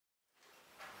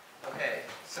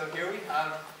So here we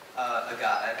have a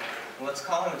guy, and let's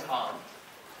call him Tom.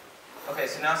 Okay,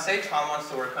 so now say Tom wants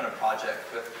to work on a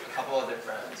project with a couple other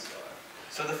friends.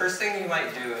 So the first thing you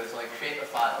might do is like create a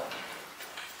file.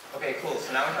 Okay, cool,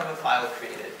 so now we have a file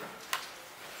created.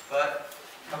 But,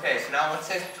 okay, so now let's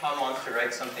say Tom wants to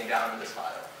write something down in this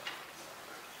file.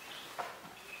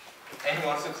 And he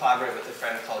wants to collaborate with a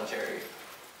friend called Jerry.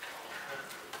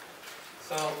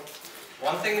 So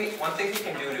one thing he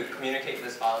can do to communicate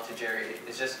this file to Jerry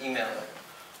is just email it,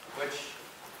 which,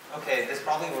 okay, this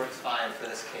probably works fine for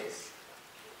this case.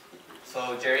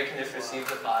 So Jerry can just receive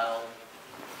the file,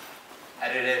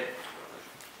 edit it,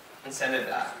 and send it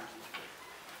back.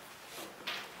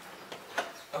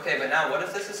 Okay, but now what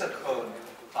if this is a code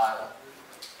file?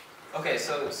 Okay,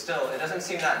 so still, it doesn't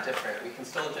seem that different. We can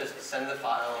still just send the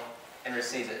file and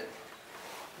receive it.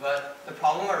 But the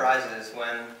problem arises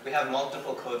when we have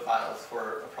multiple code files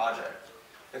for a project.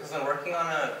 Because when working on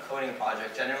a coding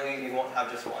project, generally you won't have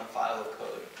just one file of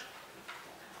code.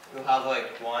 You'll have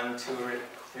like 1, 2, or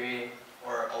 3,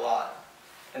 or a lot.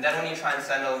 And then when you try and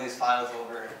send all these files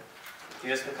over, you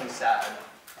just become sad.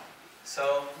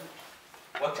 So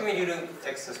what can we do to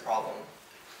fix this problem?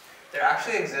 There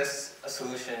actually exists a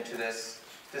solution to this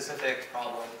specific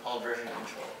problem called version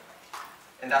control.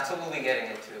 And that's what we'll be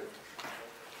getting into.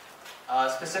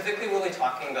 Specifically, we'll be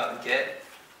talking about Git,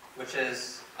 which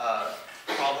is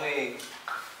probably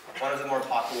one of the more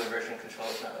popular version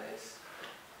controls nowadays.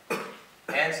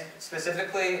 And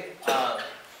specifically,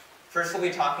 first we'll be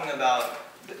talking about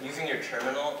using your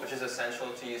terminal, which is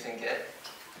essential to using Git.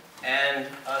 And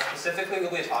specifically,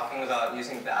 we'll be talking about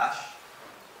using Bash.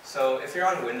 So if you're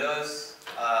on Windows,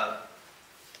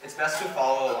 it's best to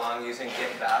follow along using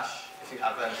Git Bash if you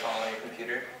have that installed on your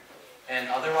computer. And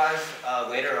otherwise,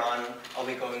 later on, I'll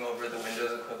be going over the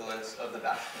Windows equivalents of the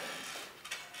Bash commands.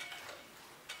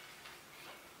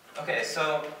 Okay,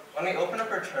 so when we open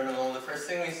up our terminal, the first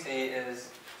thing we see is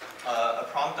a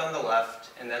prompt on the left,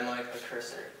 and then like a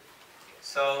cursor.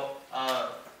 So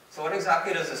what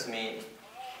exactly does this mean?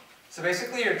 So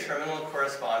basically, your terminal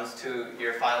corresponds to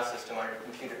your file system on your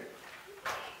computer.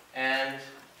 And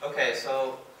okay,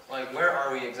 so like where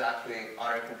are we exactly on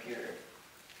our computer?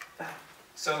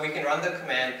 So we can run the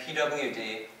command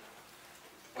pwd,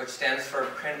 which stands for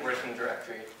print working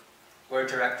directory, where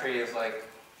directory is like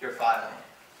your file.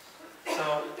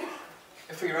 So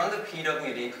if we run the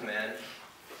pwd command,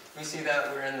 we see that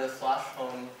we're in the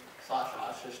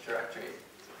 /home/Aashish directory.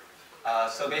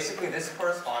 So basically this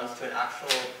corresponds to an actual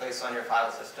place on your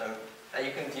file system that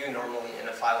you can view normally in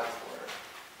a file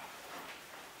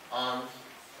explorer.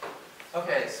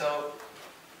 Okay, so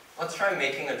let's try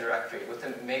making a directory with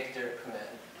the make-dir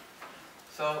command.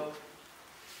 So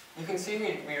you can see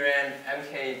we ran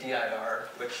mkdir,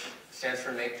 which stands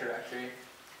for make directory.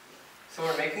 So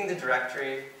we're making the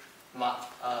directory my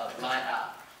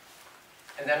app.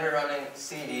 And then we're running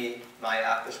cd my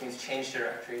app, which means change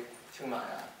directory to my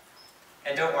app.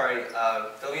 And don't worry,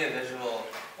 there'll be a visual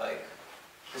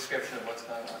description of what's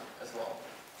going on as well.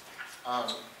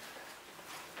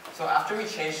 So after we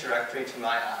change directory to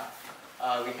my app,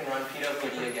 we can run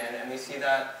pwd again, and we see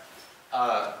that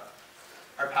our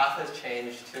path has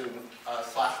changed to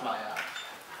 /myapp.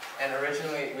 And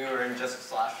originally, we were in just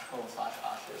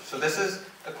 /home/Aashish. So this is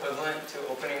equivalent to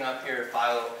opening up your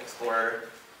file explorer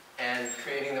and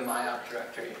creating the myapp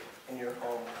directory in your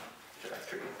home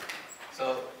directory.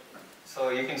 So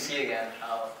you can see again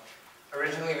how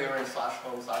originally we were in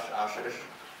 /home/Aashish,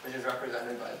 which is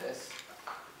represented by this.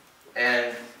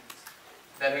 And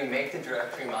then we make the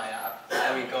directory myapp,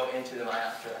 and we go into the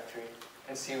myapp directory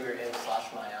and see we're in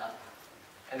 /myapp.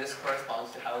 And this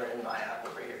corresponds to how we're in myapp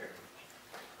over here.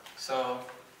 So,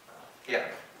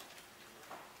 yeah.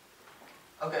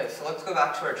 Okay, so let's go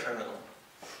back to our terminal.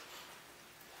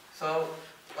 So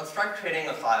let's try creating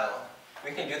a file.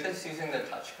 We can do this using the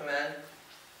touch command.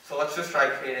 So let's just try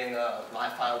creating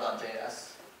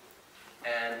myfile.js.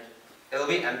 And it'll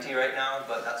be empty right now,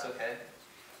 but that's okay.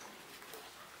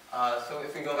 So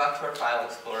if we go back to our file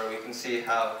explorer, we can see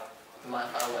how the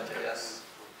myfile.js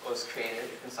was created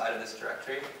inside of this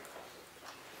directory.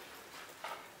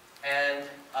 And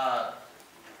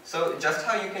so just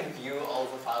how you can view all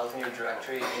of the files in your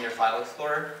directory in your file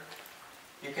explorer,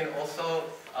 you can also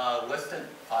list the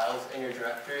files in your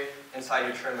directory inside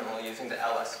your terminal using the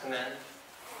ls command,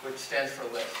 which stands for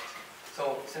list.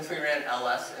 So since we ran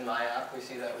ls in my app, we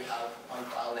see that we have one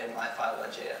file named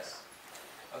myfile.js.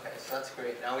 Okay, so that's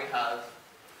great. Now we have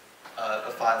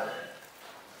a file.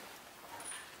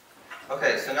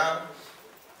 Okay, so now,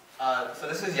 so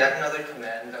this is yet another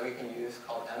command that we can use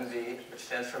called mv, which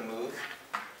stands for move.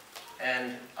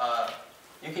 And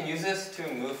you can use this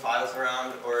to move files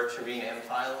around or to rename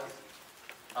files.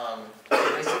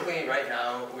 Basically, right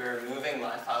now, we're moving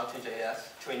my file to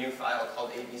JS to a new file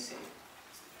called ABC.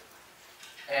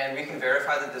 And we can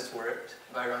verify that this worked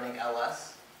by running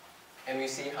ls, and we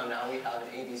see how now we have an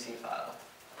ABC file.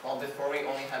 While before we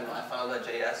only had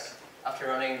myfile.js, after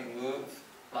running move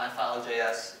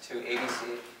myfile.js to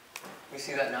ABC, we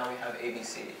see that now we have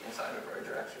ABC inside of our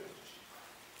directory.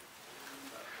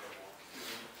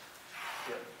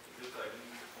 Yeah. Just I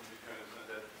didn't completely understand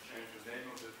that. You changed the name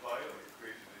of the file, or you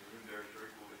created a new directory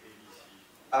called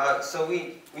ABC? So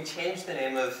we changed the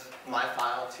name of my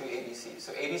file to ABC.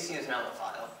 So ABC is now a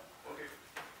file. Okay.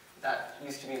 That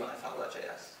used to be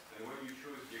myfile.js. And when you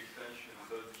chose the extension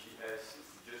 .gs,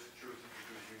 you just chose it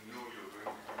because you know you're going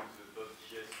to use the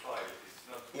 .gs file. It's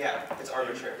not. Yeah, it's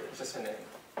arbitrary. It's just a name.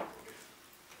 Okay.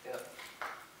 Yeah.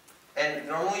 And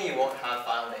normally you won't have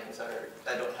file names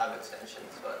that don't have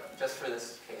extensions, but just for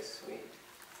this case,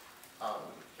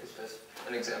 it's just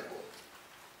an example.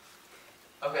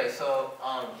 Okay, so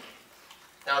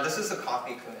now this is the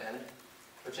copy command,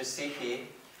 which is cp,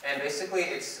 and basically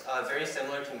it's very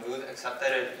similar to move, except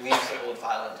that it leaves an old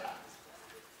file intact.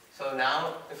 So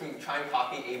now, if we try and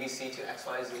copy ABC to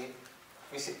XYZ,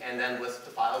 and then list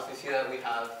the files, we see that we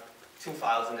have two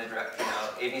files in the directory now,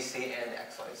 ABC and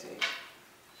XYZ.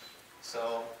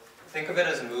 So think of it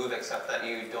as move, except that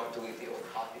you don't delete the old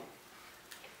copy.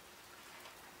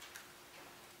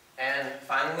 And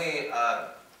finally,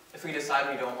 if we decide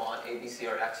we don't want ABC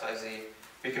or XYZ,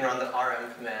 we can run the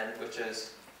rm command, which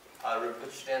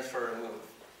stands for remove.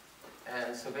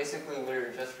 And so basically,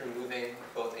 we're just removing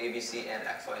both ABC and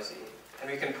XYZ.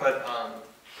 And we can put,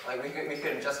 we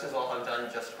could just as well have done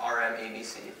just rm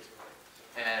ABC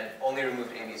and only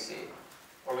removed ABC.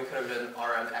 Or we could have done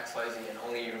rm XYZ and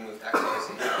only removed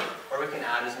XYZ. Or we can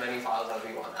add as many files as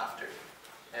we want after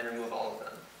and remove all of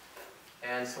them.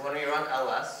 And so when we run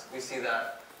ls, we see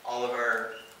that all of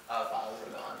our files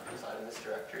are gone inside of this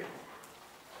directory.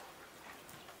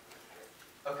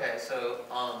 Okay, so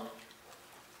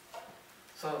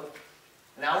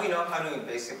now we know how to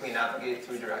basically navigate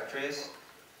through directories,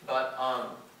 but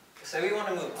say we want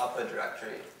to move up a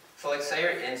directory. So like say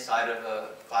you're inside of a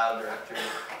file directory,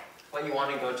 but you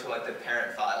want to go to like the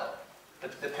parent file,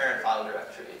 the parent file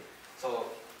directory. So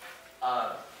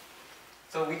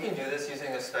so we can do this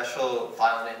using a special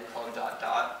file name called ..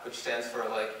 which stands for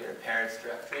like your parent's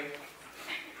directory.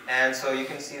 And so you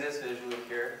can see this visually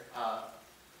here,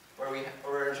 where we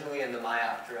were originally in the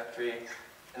IAP directory,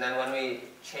 and then when we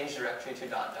change directory to ..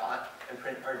 and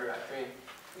print our directory,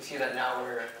 we see that now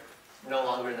we're no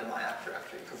longer in the IAP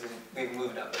directory because we've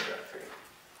moved up a directory.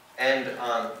 And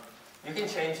you can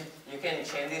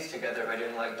chain these together by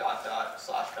doing like ..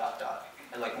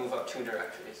 / and like move up two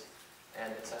directories,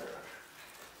 and etc.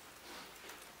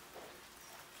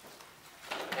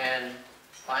 And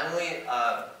finally,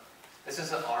 this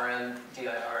is an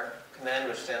rmdir command,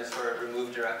 which stands for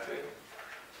remove directory.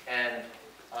 And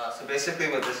so basically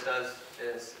what this does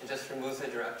is it just removes the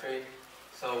directory.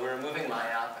 So we're removing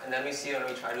myApp, and then we see when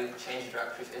we try to change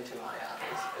directories into myApp,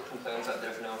 it complains that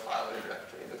there's no file or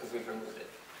directory because we've removed it.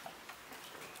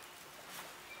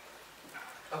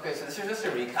 Okay, so this is just a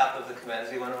recap of the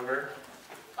commands we went over.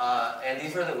 And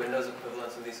these are the Windows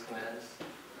equivalents of these commands,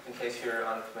 in case you're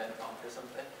on command prompt or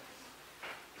something.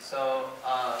 So,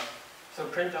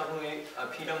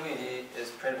 pwd is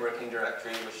print working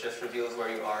directory, which just reveals where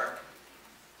you are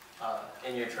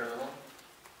in your terminal.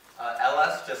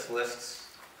 ls just lists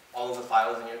all of the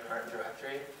files in your current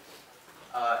directory.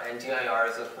 And dir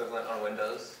is equivalent on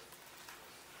Windows.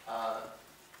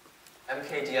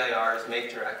 mkdir is make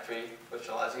directory, which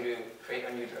allows you to create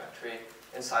a new directory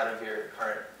inside of your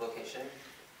current location.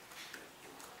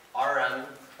 rm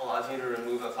allows you to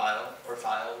remove a file or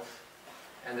files,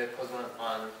 and the equivalent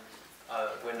on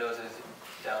Windows is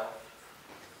del.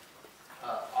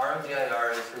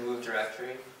 rmdir is remove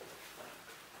directory.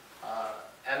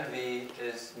 mv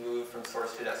is move from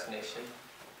source to destination.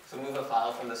 So move a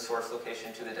file from the source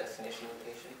location to the destination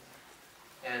location.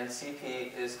 And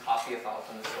cp is copy a file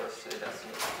from the source to the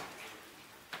destination.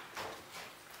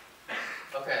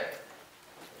 Okay.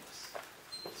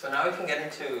 So now we can get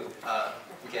into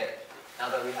Git. Now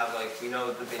that we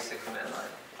know the basic command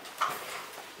line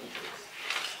features.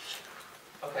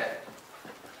 Okay.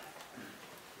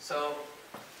 So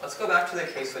let's go back to the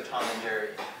case with Tom and Jerry.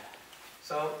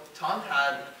 So Tom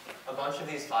had a bunch of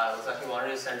these files that he wanted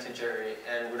to send to Jerry,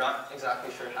 and we're not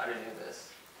exactly sure how to do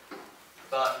this.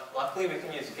 But luckily we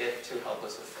can use Git to help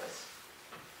us with this.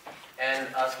 And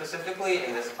specifically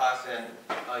in this class, and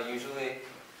usually,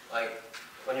 like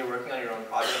when you're working on your own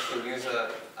project, you use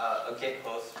a Git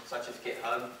host, such as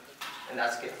GitHub, and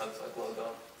that's GitHub's like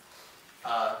logo.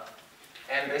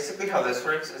 And basically how this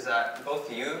works is that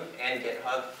both you and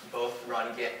GitHub both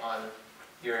run Git on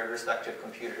your respective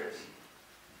computers.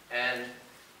 And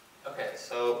okay,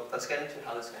 so let's get into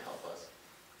how this can help us.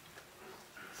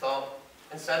 So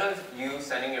instead of you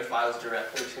sending your files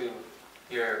directly to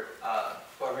your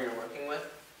whoever you're working with,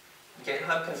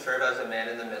 GitHub can serve as a man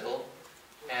in the middle,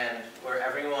 and where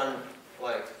everyone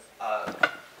like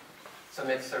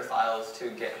submits their files to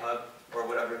GitHub or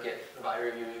whatever Git provider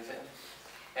you're using,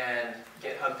 and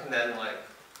GitHub can then like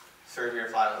serve your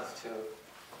files to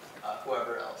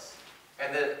whoever else.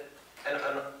 And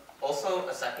also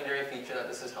a secondary feature that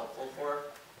this is helpful for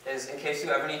is in case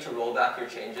you ever need to roll back your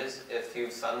changes, if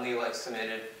you suddenly like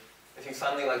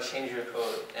change your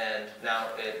code and now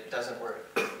it doesn't work,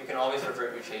 you can always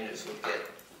revert your changes with Git.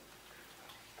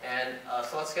 And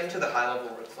so let's get into the high-level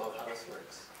workflow of how this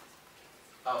works.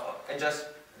 And just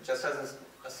as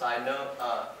a side note,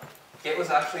 Git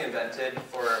was actually invented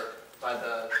by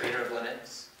the creator of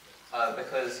Linux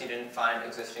because he didn't find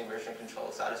existing version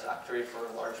control satisfactory for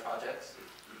large projects.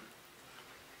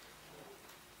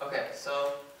 Okay,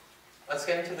 so let's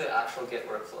get into the actual Git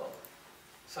workflow.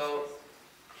 So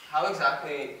how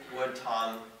exactly would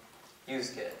Tom use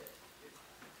Git?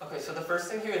 Okay, so the first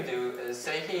thing he would do is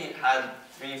say he had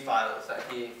 3 files that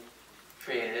he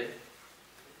created.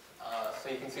 So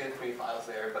you can see the 3 files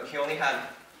there, but he only had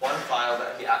 1 file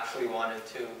that he actually wanted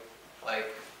to,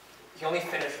 he only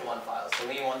finished 1 file, so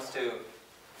he wants to,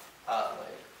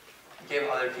 give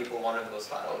other people one of those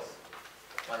files.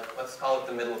 Let's call it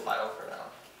the middle file for now.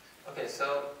 Okay,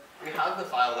 so we have the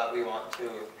file that we want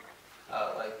to,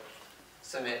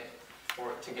 submit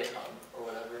to GitHub or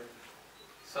whatever.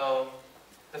 So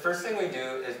the first thing we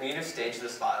do is we need to stage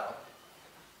this file,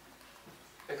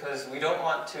 because we don't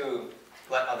want to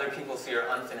let other people see our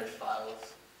unfinished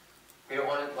files. We don't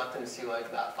want to let them see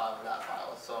like that file or that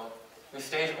file. So we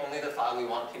stage only the file we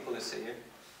want people to see.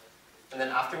 And then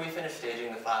after we finish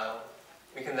staging the file,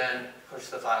 we can then push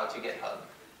the file to GitHub.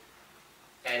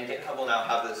 And GitHub will now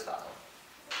have this file.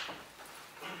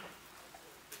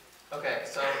 Okay,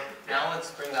 so now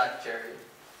let's bring back Jerry.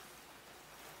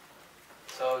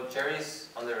 So Jerry's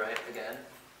on the right again.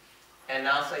 And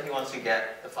now say he wants to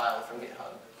get the file from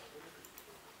GitHub.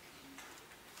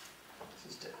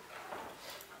 This is Dick.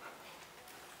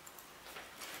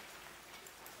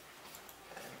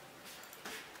 Okay.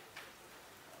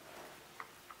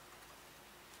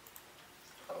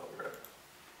 Oh, rip.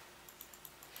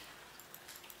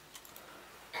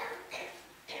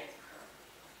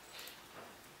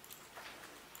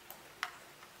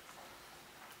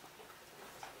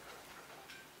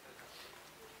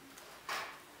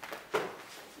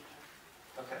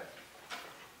 Okay.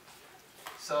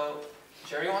 So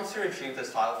Jerry wants to retrieve this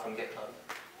file from GitHub.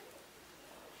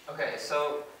 Okay,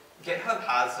 so GitHub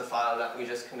has the file that we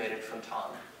just committed from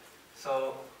Tom.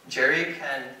 So Jerry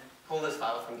can pull this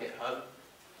file from GitHub,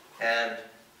 and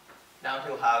now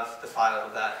he'll have the file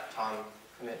that Tom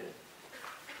committed.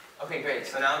 Okay, great.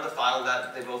 So now the file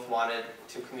that they both wanted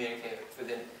to communicate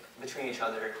between each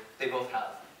other, they both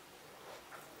have.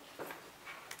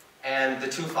 And the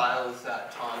 2 files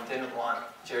that Tom didn't want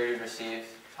Jerry to receive,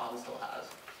 Tom still has.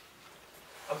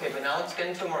 Okay, but now let's get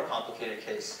into a more complicated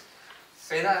case.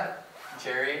 Say that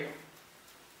Jerry,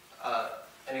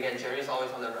 and again, Jerry's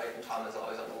always on the right and Tom is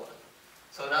always on the left.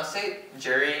 So now say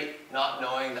Jerry, not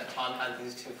knowing that Tom had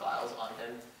these 2 files on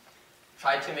him,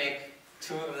 tried to make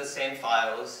 2 of the same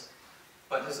files,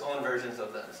 but his own versions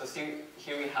of them. So see,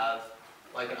 here we have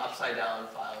like an upside down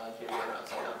file, and here we have an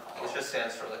upside down file. This just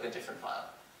stands for like a different file.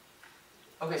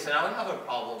 Okay, so now we have a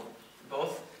problem.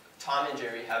 Both Tom and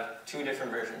Jerry have 2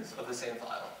 different versions of the same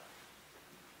file.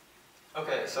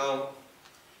 Okay, so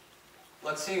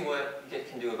let's see what Git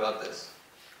can do about this.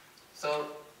 So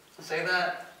say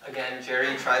that, again,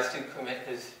 Jerry tries to commit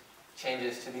his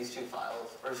changes to these 2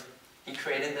 files, or he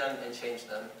created them and changed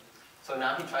them. So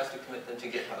now he tries to commit them to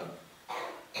GitHub.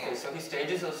 Okay, so he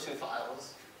stages those 2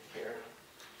 files here,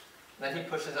 and then he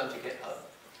pushes them to GitHub.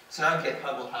 So now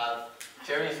GitHub will have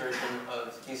Jerry's version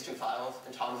of these 2 files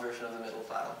and Tom's version of the middle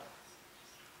file.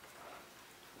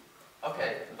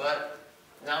 Okay, but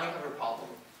now we have a problem.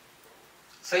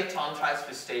 Say Tom tries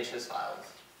to stage his files,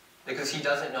 because he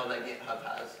doesn't know that GitHub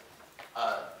has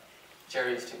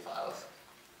Jerry's 2 files.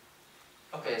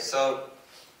 Okay, so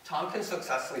Tom can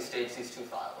successfully stage these 2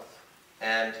 files.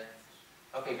 And,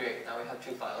 okay, great, now we have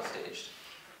 2 files staged.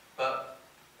 But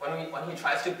when he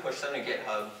tries to push them to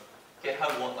GitHub,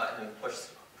 GitHub won't let him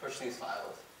push these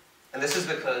files. And this is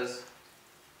because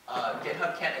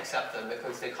GitHub can't accept them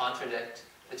because they contradict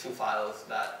the two files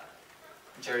that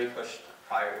Jerry pushed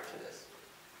prior to this.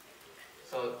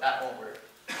 So that won't work.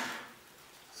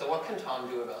 So what can Tom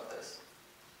do about this?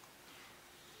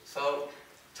 So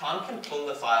Tom can pull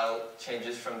the file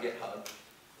changes from GitHub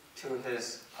to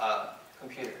his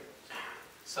computer.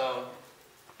 So,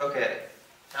 okay,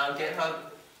 now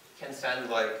GitHub can send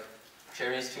like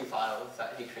Jerry's two files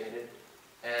that he created,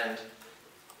 and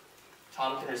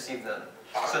Tom can receive them.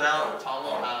 So now Tom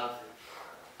will have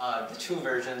the two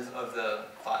versions of the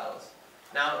files.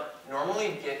 Now,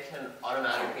 normally Git can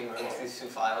automatically merge these two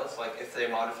files, like if they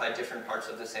modify different parts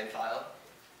of the same file.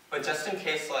 But just in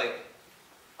case like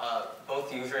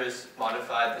both users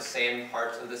modify the same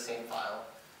parts of the same file,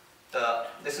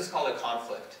 this is called a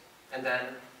conflict. And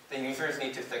then the users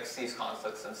need to fix these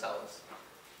conflicts themselves.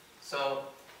 So,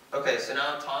 okay, so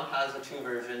now Tom has the two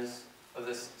versions of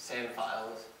the same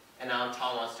files, and now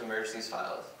Tom wants to merge these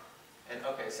files. And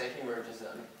okay, say he merges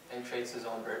them and creates his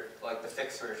own like the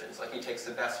fixed versions. Like he takes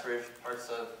the best parts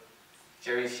of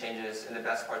Jerry's changes and the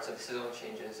best parts of his own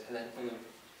changes, and then he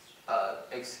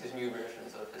makes his new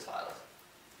versions of his files.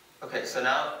 Okay, so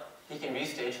now he can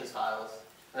restage his files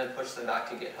and then push them back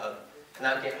to GitHub. And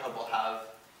now GitHub will have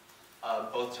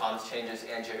both Tom's changes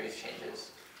and Jerry's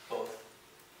changes, both.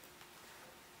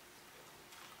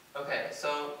 Okay,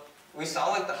 so we saw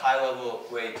like the high-level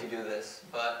way to do this,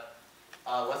 but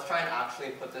let's try and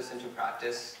actually put this into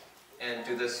practice and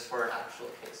do this for an actual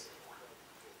case.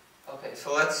 Okay,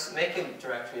 so let's make a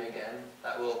directory again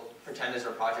that will pretend is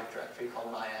our project directory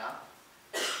called myApp.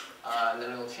 And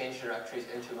then we'll change directories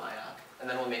into myApp, and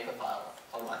then we'll make a file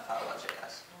called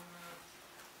myfile.js.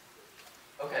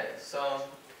 Okay, so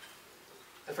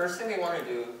the first thing we want to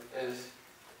do is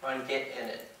run git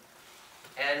init.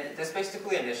 And this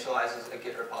basically initializes a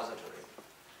Git repository.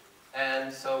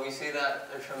 And so we see that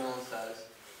the terminal says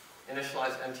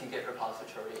initialize empty Git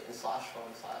repository in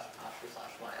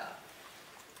 /home/Asher/myapp.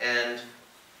 And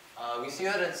we see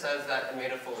that it says that it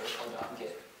made a folder called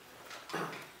 .git.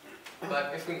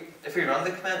 But if we run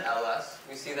the command ls,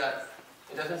 we see that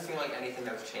it doesn't seem like anything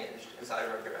has changed inside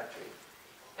of our directory.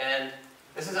 And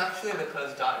this is actually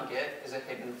because .git is a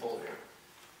hidden folder.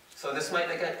 So this might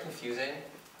get confusing,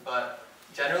 but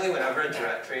generally whenever a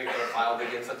directory or a file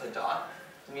begins with a dot,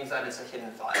 it means that it's a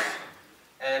hidden file.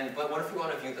 But what if we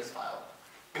want to view this file?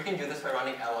 We can do this by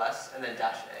running ls and then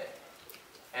 -a.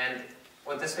 And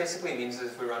what this basically means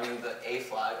is we're running the a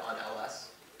flag on ls,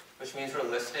 which means we're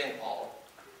listing all,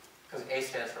 because A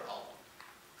stands for all.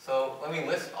 So when we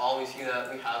list all, we see that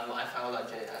we have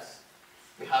myfile.js,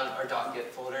 we have our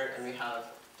 .git folder, and we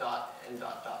have dot and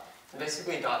dot dot. And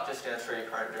basically dot just stands for your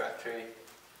current directory,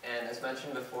 and as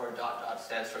mentioned before, dot dot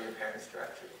stands for your parent's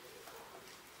directory.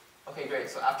 Okay, great.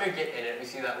 So after git init, we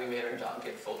see that we made our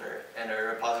 .git folder, and our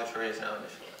repository is now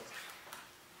initialized.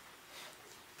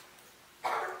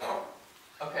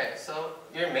 Okay, so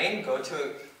your main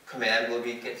go-to command will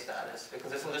be git status,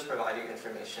 because this will just provide you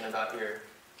information about your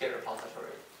Git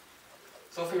repository.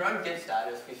 So if we run git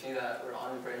status, we see that we're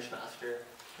on branch master,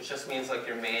 which just means like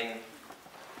your main,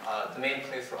 the main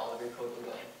place where all of your code will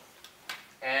go.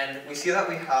 And we see that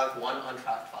we have one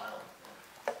untracked file.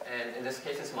 And in this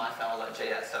case, it's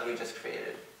myfile.js that we just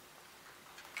created.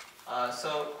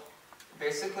 So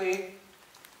basically,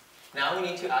 now we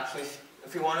need to actually,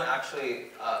 if we want to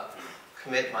actually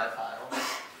commit my file,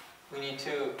 we need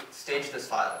to stage this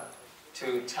file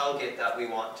to tell Git that we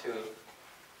want to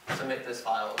submit this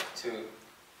file to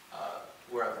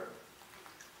wherever.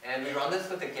 And we run this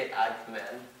with the git add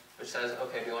command, which says,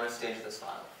 okay, we want to stage this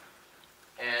file.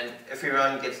 And if we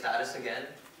run git status again,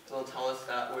 it'll tell us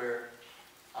that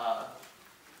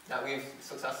we've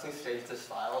successfully staged this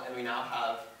file, and we now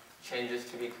have changes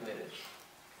to be committed.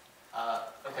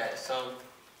 Okay, so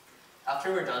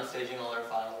after we're done staging all our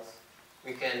files,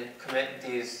 we can commit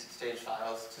these staged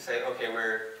files to say, okay,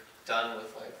 we're done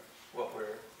with like what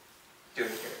we're doing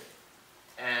here.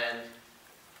 And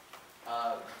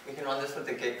we can run this with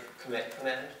the git commit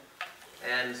command.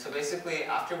 And so basically,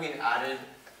 after we've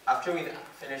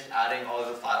finished adding all of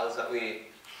the files that we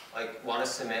want to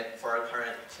submit for our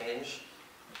current change,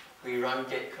 we run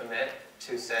git commit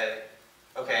to say,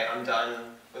 okay, I'm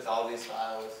done with all these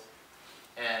files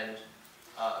and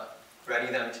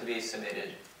ready them to be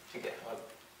submitted to GitHub.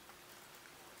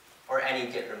 Or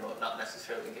any Git remote, not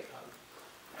necessarily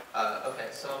GitHub. Okay,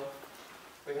 so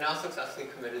we've now successfully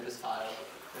committed this file.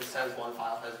 It says one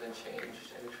file has been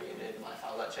changed and created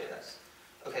myfile.js.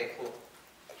 Okay, cool.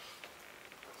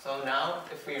 So now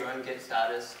if we run git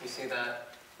status, we see that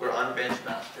we're on branch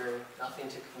master, nothing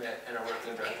to commit, and our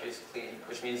working directory is clean,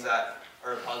 which means that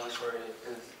our repository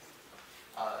is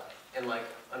in like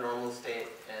a normal state,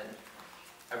 and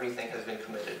everything has been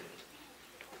committed.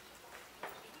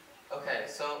 Okay,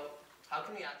 so how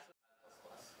can we actually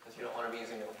because you don't want to be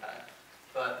using Notepad.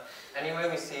 But anyway,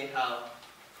 we see how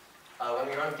when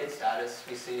we run git status,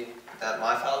 we see that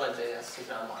myfile.js is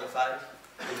now modified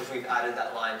because we've added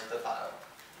that line to the file.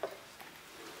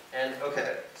 And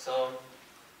okay, so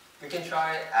we can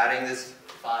try adding this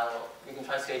file, we can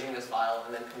try staging this file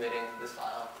and then committing this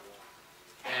file.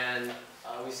 And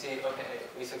we see, okay,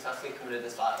 we successfully committed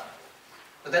this file.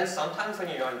 But then sometimes when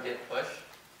you run git push,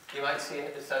 you might see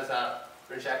it says that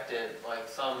rejected, like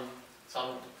some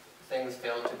things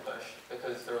failed to push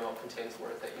because the remote contains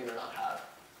work that you do not have.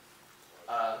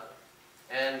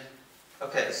 And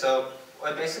okay, so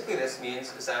what basically this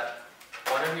means is that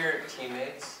one of your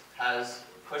teammates has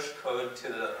pushed code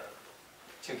to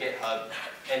GitHub,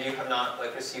 and you have not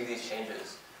received these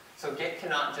changes. So Git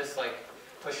cannot just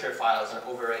push your files and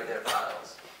overwrite their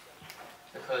files,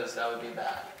 because that would be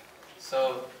bad.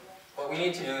 So what we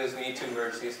need to do is we need to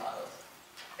merge these files.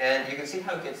 And you can see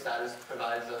how git status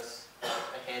provides us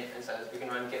a hint and says we can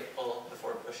run git pull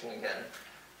before pushing again.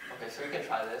 Okay, so we can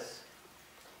try this.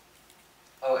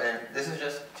 Oh, and this is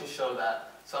just to show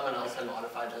that someone else had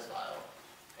modified this file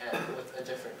and with a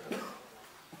different commit.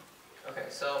 Okay,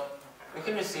 so we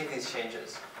can receive these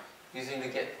changes using the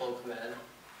git pull command.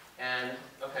 And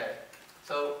okay,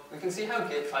 so we can see how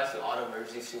git tries to auto-merge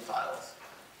these two files.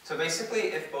 So basically,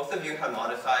 if both of you have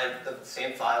modified the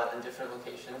same file in different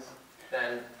locations,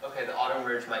 then okay, the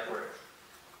auto-merge might work.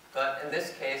 But in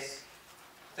this case,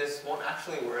 this won't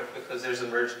actually work because there's a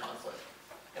merge conflict.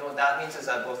 And what that means is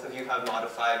that both of you have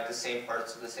modified the same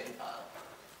parts of the same file.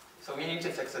 So we need to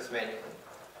fix this manually.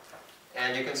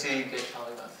 And you can see Git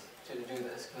telling us to do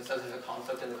this, because it says there's a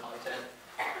conflict in the content.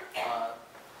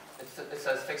 It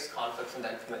says fix conflicts and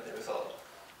then commit the result.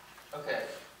 Okay,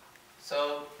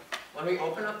 so when we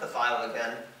open up the file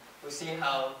again, we see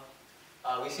how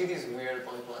we see these weird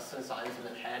less than signs and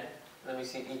then head, and then we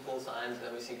see equal signs, and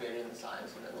then we see greater than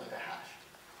signs, and then a hash.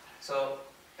 So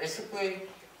basically,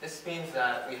 this means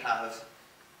that we have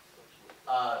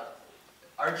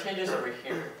our changes over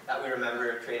here that we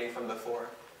remember creating from before,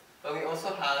 but we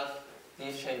also have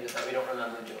these changes that we don't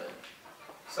remember doing.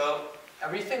 So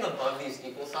everything above these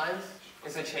equal signs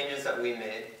is the changes that we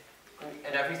made,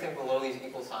 and everything below these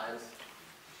equal signs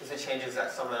is the changes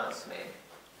that someone else made.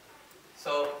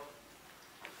 So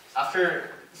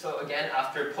after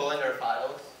pulling our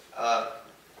files,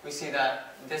 we see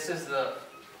that this is the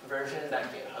version that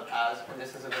GitHub has, and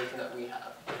this is the version that we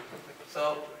have.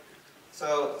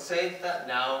 So say that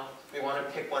now we want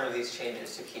to pick one of these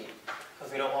changes to keep,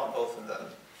 because we don't want both of them.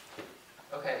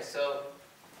 Okay, so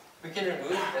we can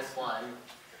remove this line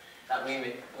that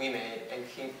we made and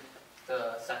keep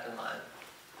the second line.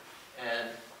 And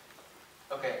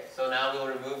okay, so now we'll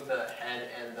remove the head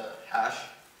and the hash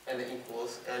and the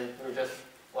equals, and we're just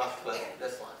left with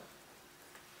this line.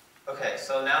 Okay,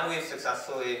 so now we've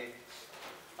successfully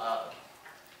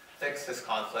fixed this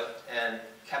conflict and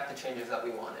kept the changes that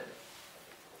we wanted.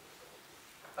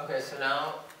 Okay, so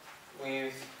now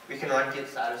we can run git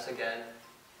status again,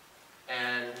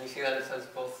 and we see that it says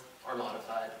both are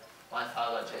modified,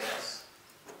 myfile.js.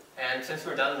 And since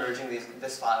we're done merging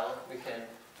this file, we can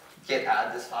git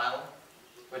add this file,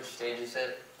 which stages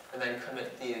it, and then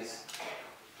commit these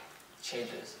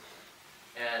changes.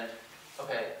 And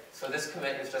okay, so this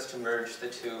commit is just to merge the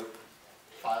two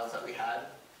files that we had.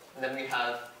 And then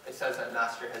it says that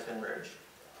master has been merged.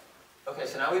 Okay,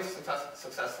 so now we've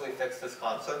successfully fixed this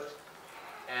conflict.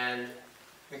 And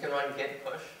we can run git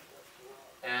push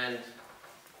and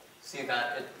see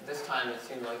that this time it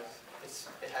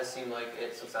has seemed like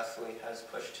it successfully has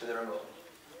pushed to the remote.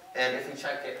 And if we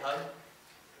check GitHub,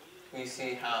 we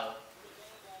see how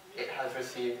it has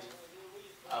received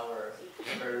our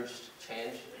merged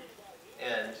change,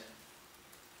 and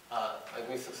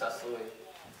we successfully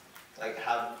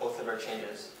have both of our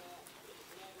changes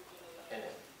in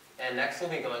it. And next we'll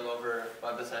be going over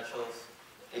Web Essentials,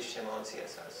 HTML, and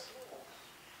CSS.